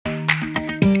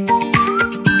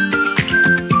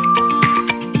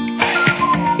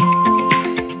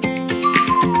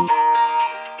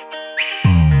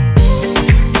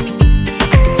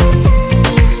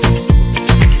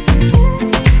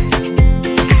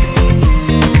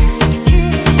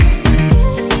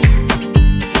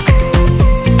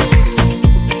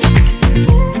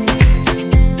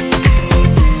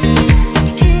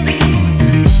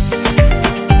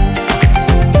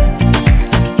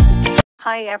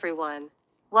Hi everyone.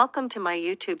 Welcome to my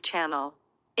YouTube channel.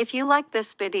 If you like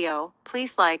this video,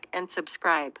 please like and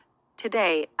subscribe.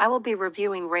 Today, I will be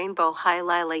reviewing Rainbow High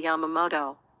Lila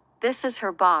Yamamoto. This is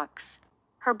her box.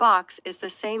 Her box is the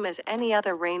same as any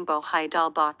other Rainbow High doll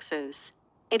boxes.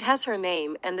 It has her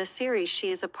name and the series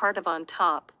she is a part of on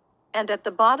top. And at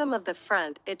the bottom of the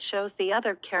front it shows the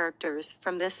other characters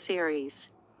from this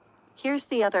series. Here's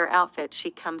the other outfit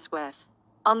she comes with.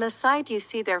 On the side you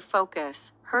see their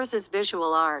focus, hers is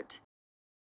visual art.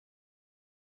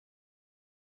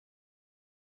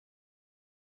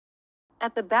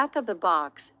 At the back of the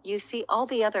box, you see all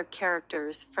the other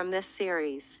characters from this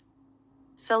series.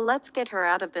 So let's get her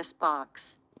out of this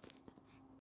box.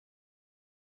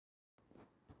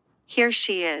 Here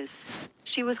she is.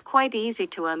 She was quite easy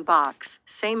to unbox,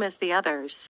 same as the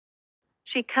others.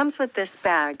 She comes with this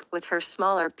bag with her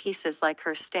smaller pieces like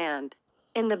her stand.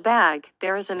 In the bag,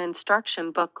 there is an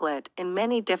instruction booklet in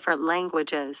many different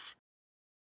languages.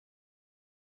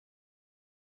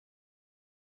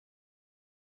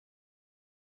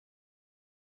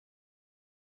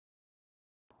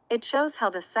 It shows how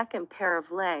the second pair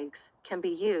of legs can be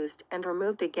used and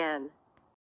removed again.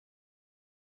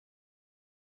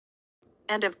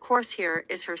 And of course here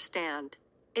is her stand.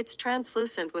 It's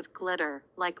translucent with glitter,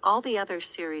 like all the other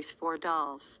Series 4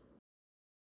 dolls.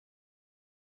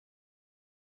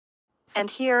 And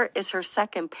here is her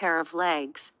second pair of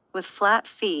legs, with flat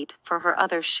feet for her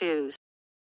other shoes.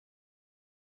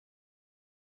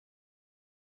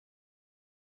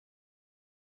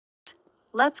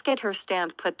 Let's get her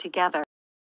stand put together.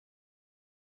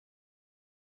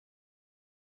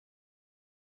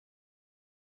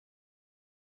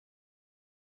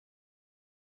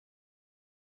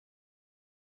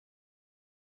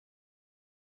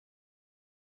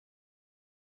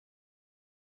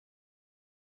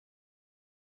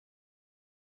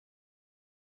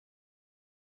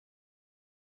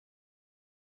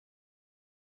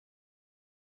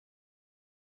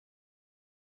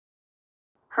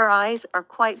 Her eyes are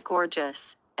quite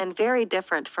gorgeous, and very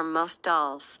different from most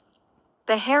dolls.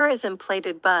 The hair is in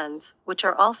plaited buns, which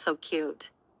are also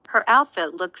cute. Her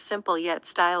outfit looks simple yet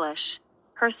stylish.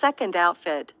 Her second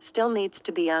outfit still needs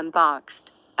to be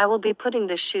unboxed. I will be putting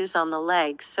the shoes on the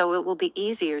legs so it will be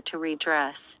easier to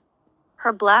redress.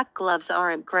 Her black gloves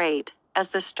aren't great, as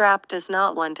the strap does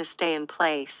not want to stay in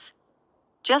place.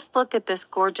 Just look at this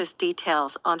gorgeous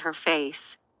details on her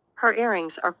face. Her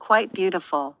earrings are quite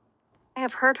beautiful. I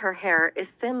have heard her hair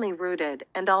is thinly rooted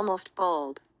and almost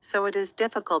bald, so it is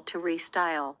difficult to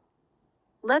restyle.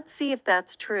 Let's see if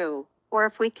that's true, or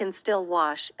if we can still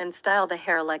wash and style the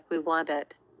hair like we want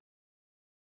it.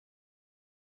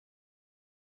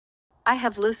 I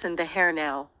have loosened the hair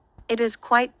now. It is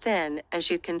quite thin, as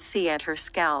you can see at her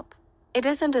scalp. It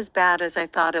isn't as bad as I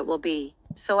thought it will be,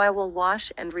 so I will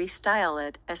wash and restyle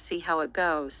it and see how it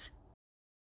goes.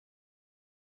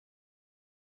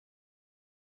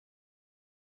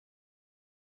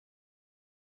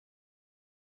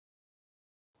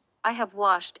 I have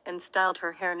washed and styled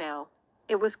her hair now.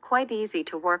 It was quite easy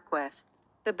to work with.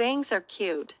 The bangs are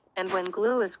cute, and when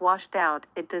glue is washed out,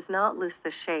 it does not lose the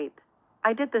shape.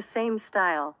 I did the same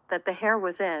style that the hair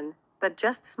was in, but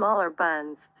just smaller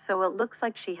buns, so it looks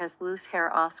like she has loose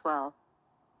hair as well.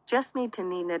 Just need to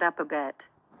neaten it up a bit.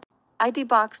 I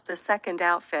deboxed the second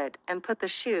outfit and put the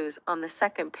shoes on the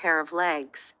second pair of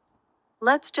legs.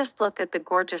 Let's just look at the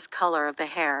gorgeous color of the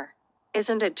hair.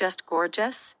 Isn't it just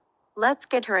gorgeous? Let's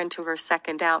get her into her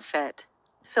second outfit.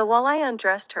 So while I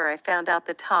undressed her, I found out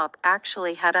the top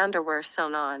actually had underwear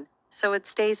sewn on, so it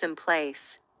stays in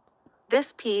place.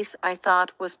 This piece I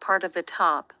thought was part of the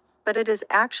top, but it is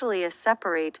actually a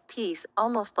separate piece,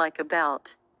 almost like a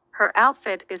belt. Her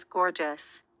outfit is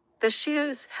gorgeous. The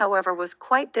shoes, however, was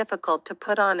quite difficult to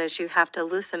put on as you have to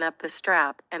loosen up the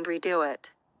strap and redo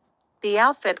it. The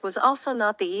outfit was also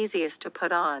not the easiest to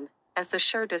put on, as the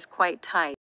shirt is quite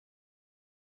tight.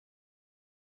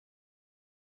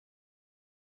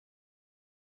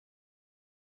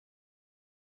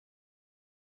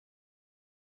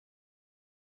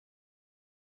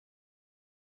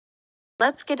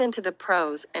 Let's get into the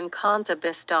pros and cons of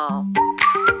this doll.